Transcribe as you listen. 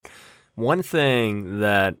One thing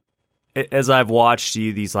that, as I've watched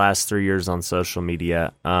you these last 3 years on social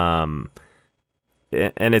media, and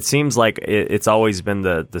it seems like it's always been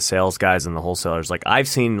the sales guys and the wholesalers. Like I've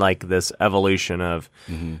seen like this evolution of,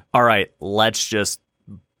 all right, let's just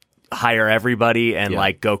hire everybody and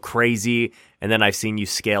like go crazy. And then I've seen you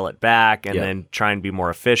scale it back and then try and be more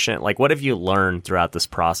efficient. Like what have you learned throughout this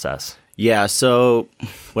process? Yeah, so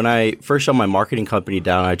when I first shut my marketing company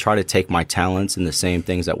down, I try to take my talents and the same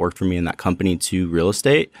things that worked for me in that company to real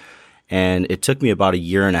estate. And it took me about 1.5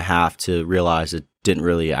 years to realize it didn't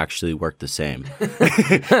really actually work the same.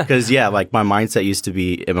 Because, like my mindset used to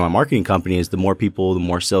be in my marketing company is the more people, the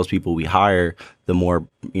more salespeople we hire, the more,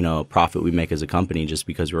 profit we make as a company just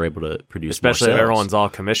because we're able to produce Especially more if sales. everyone's all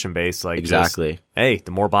commission-based. Like Exactly.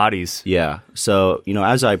 The more bodies. Yeah. So,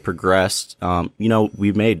 as I progressed,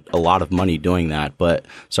 we made a lot of money doing that, but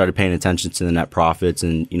started paying attention to the net profits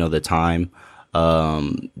and, the time,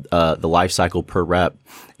 the life cycle per rep.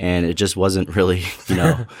 And it just wasn't really,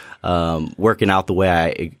 working out the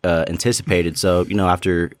way I anticipated. So,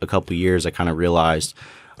 after a couple of years, I kind of realized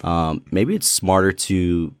maybe it's smarter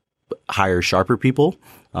to hire sharper people,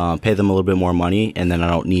 pay them a little bit more money, and then I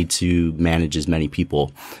don't need to manage as many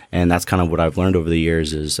people. And that's kind of what I've learned over the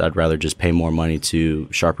years is I'd rather just pay more money to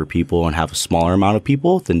sharper people and have a smaller amount of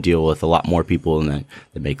people than deal with a lot more people and then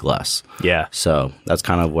they make less. Yeah. So that's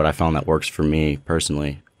kind of what I found that works for me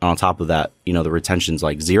personally. On top of that, the retention's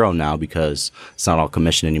like zero now because it's not all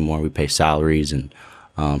commission anymore. We pay salaries and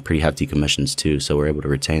pretty hefty commissions too. So we're able to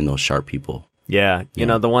retain those sharp people. Yeah.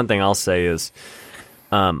 The one thing I'll say is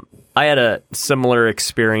I had a similar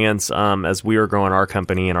experience as we were growing our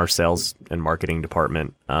company in our sales and marketing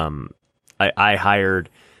department. I hired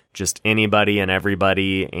just anybody and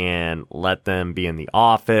everybody and let them be in the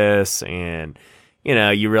office. And,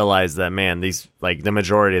 you realize that, man, these like the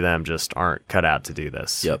majority of them just aren't cut out to do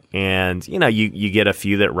this. Yep. And, you get a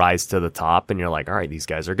few that rise to the top and you're like, all right, these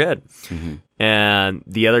guys are good. Mm-hmm. And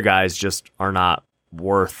the other guys just are not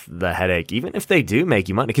worth the headache, even if they do make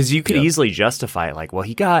you money, because you could easily justify it. Like, well,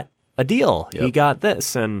 he got a deal. He got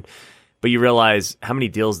this. But you realize how many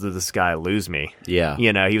deals did this guy lose me? Yeah.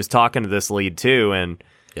 He was talking to this lead too. And,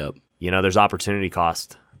 there's opportunity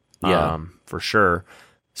cost for sure.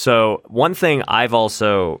 So one thing I've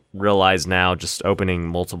also realized now, just opening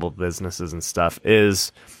multiple businesses and stuff,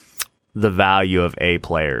 is the value of A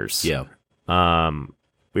players. Yeah.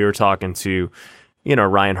 We were talking to,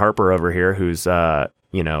 Ryan Harper over here, who's,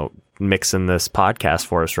 mixing this podcast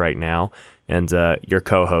for us right now, and your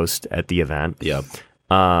co-host at the event. Yep.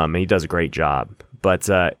 And he does a great job.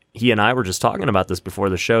 But he and I were just talking about this before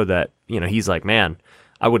the show that, he's like, man,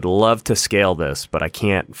 I would love to scale this, but I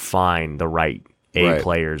can't find the right A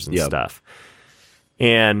players and stuff.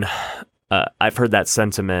 And I've heard that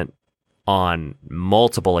sentiment on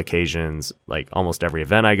multiple occasions, like almost every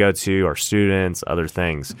event I go to, or students, other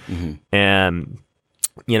things. Mm-hmm. And,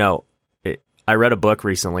 I read a book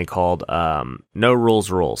recently called No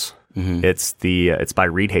Rules Rules. Mm-hmm. It's by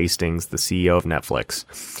Reed Hastings, the CEO of Netflix.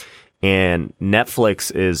 And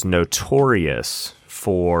Netflix is notorious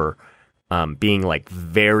for being like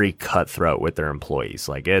very cutthroat with their employees.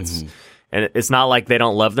 Like it's and it's not like they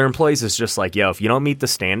don't love their employees. It's just like, if you don't meet the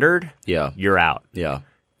standard, you're out. Yeah.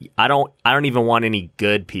 I don't even want any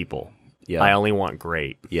good people. Yeah. I only want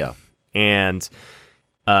great. Yeah. And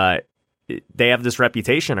they have this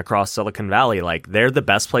reputation across Silicon Valley. Like they're the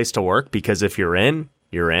best place to work because if you're in,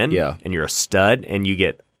 you're in, and you're a stud and you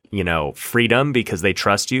get, freedom because they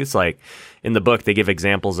trust you. It's like in the book, they give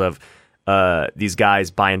examples of these guys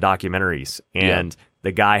buying documentaries, and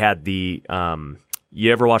the guy had the,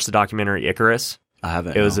 you ever watch the documentary Icarus? I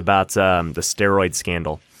haven't. It was about the steroid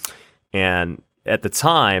scandal. And at the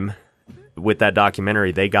time with that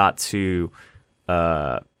documentary, they got to,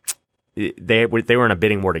 they were in a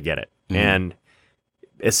bidding war to get it. Mm-hmm. And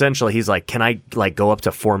essentially he's like, can I like go up to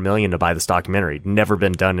 $4 million to buy this documentary? Never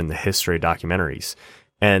been done in the history of documentaries.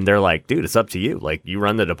 And they're like, dude, it's up to you. Like you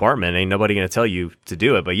run the department. Ain't nobody going to tell you to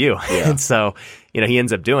do it but you. Yeah. And so, he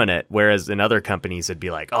ends up doing it. Whereas in other companies, it'd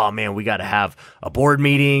be like, oh man, we got to have a board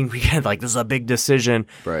meeting. We got this is a big decision.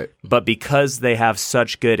 Right. But because they have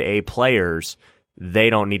such good A players, they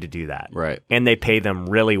don't need to do that. Right. And they pay them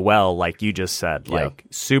really well. Like you just said, like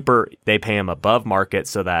they pay them above market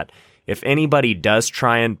so that if anybody does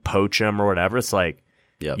try and poach them or whatever, it's like,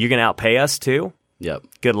 you can outpay us too. Yep.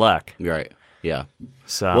 Good luck. Right. Yeah.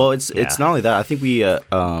 So, well, it's not only that. I think we,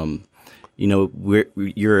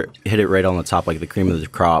 you're hit it right on the top, like the cream of the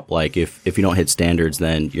crop. Like if you don't hit standards,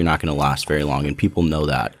 then you're not going to last very long, and people know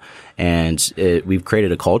that. And we've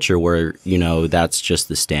created a culture where that's just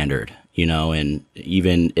the standard. And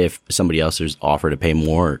even if somebody else is offered to pay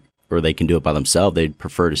more, or they can do it by themselves, they'd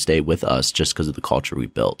prefer to stay with us just because of the culture we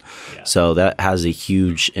built. Yeah. So that has a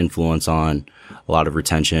huge influence on a lot of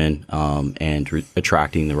retention and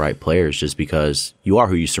attracting the right players, just because you are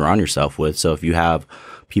who you surround yourself with. So if you have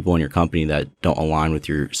people in your company that don't align with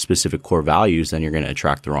your specific core values, then you're going to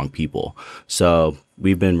attract the wrong people. So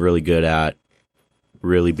we've been really good at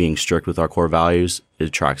really being strict with our core values. It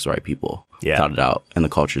attracts the right people, without a doubt, and the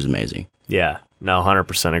culture is amazing. Yeah, no,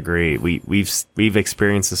 100% agree. We've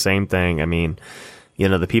experienced the same thing. I mean, you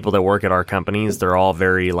know, the people that work at our companies, they're all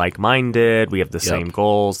very like-minded. We have the same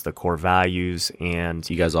goals, the core values, and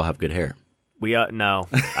you guys all have good hair. We no,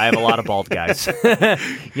 I have a lot of bald guys.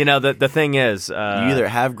 You know, the thing is, you either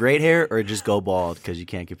have great hair or just go bald because you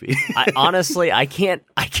can't compete. Honestly, I can't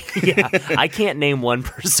name one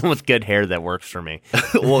person with good hair that works for me.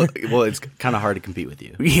 well, it's kind of hard to compete with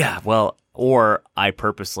you. Yeah, well, or I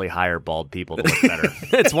purposely hire bald people to look better.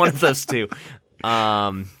 It's one of those two.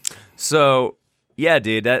 So yeah,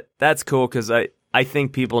 dude, that's cool because I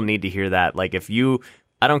think people need to hear that. Like,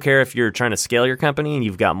 I don't care if you're trying to scale your company and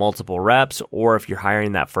you've got multiple reps, or if you're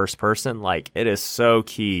hiring that first person, like, it is so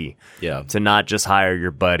key to not just hire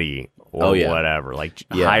your buddy or whatever. Like,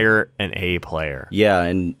 hire an A player. Yeah,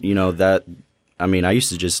 and you know that, I mean, I used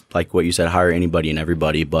to just, like what you said, hire anybody and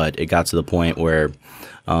everybody, but it got to the point where,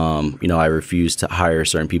 you know, I refuse to hire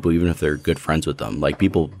certain people, even if they're good friends with them. Like,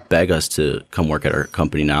 people beg us to come work at our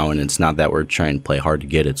company now, and it's not that we're trying to play hard to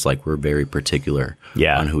get. It's like we're very particular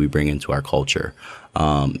on who we bring into our culture.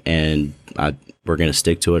 And we're going to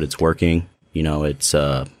stick to it. It's working. You know, it's,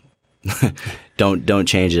 don't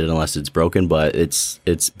change it unless it's broken, but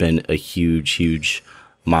it's been a huge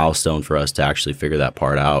milestone for us to actually figure that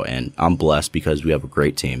part out. And I'm blessed because we have a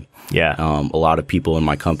great team. Yeah. A lot of people in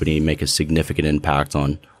my company make a significant impact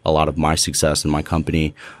on a lot of my success in my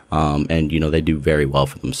company. And, you know, they do very well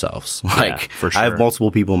for themselves. Like, for sure. I have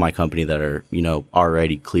multiple people in my company that are, you know,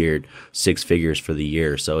 already cleared 6 figures for the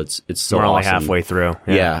year. So it's so We're awesome. only halfway through.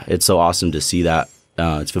 Yeah. It's so awesome to see that.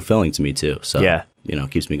 It's fulfilling to me too. So, you know,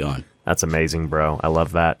 it keeps me going. That's amazing, bro. I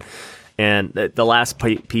love that. And the last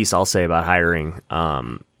piece I'll say about hiring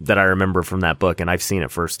that I remember from that book, and I've seen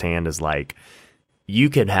it firsthand, is like, you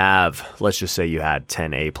could have, let's just say you had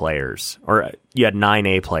 10 A players, or you had 9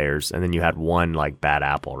 A players, and then you had one like bad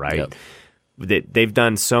apple, right? Yep. They've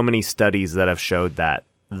done so many studies that have showed that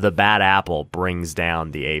the bad apple brings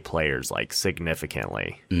down the A players like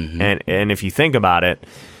significantly. Mm-hmm. And if you think about it,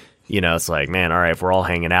 you know, it's like, man, all right, if we're all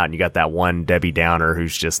hanging out and you got that one Debbie Downer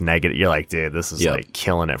who's just negative, you're like, dude, this is like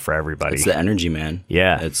killing it for everybody. It's the energy, man.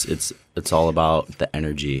 Yeah. It's all about the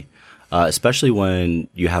energy. Especially when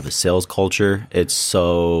you have a sales culture, it's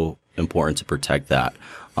so important to protect that.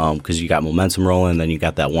 Because you got momentum rolling, then you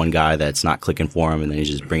got that one guy that's not clicking for him, and then he's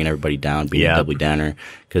just bringing everybody down, being a Debbie Downer.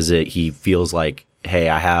 Because he feels like, hey,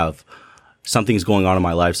 I have something's going on in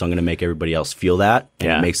my life, so I'm going to make everybody else feel that,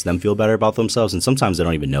 and it makes them feel better about themselves. And sometimes they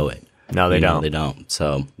don't even know it. No, they don't. They don't.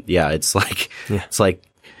 So yeah, it's like you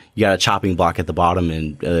got a chopping block at the bottom,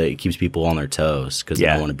 and it keeps people on their toes because they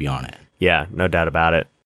don't want to be on it. Yeah, no doubt about it.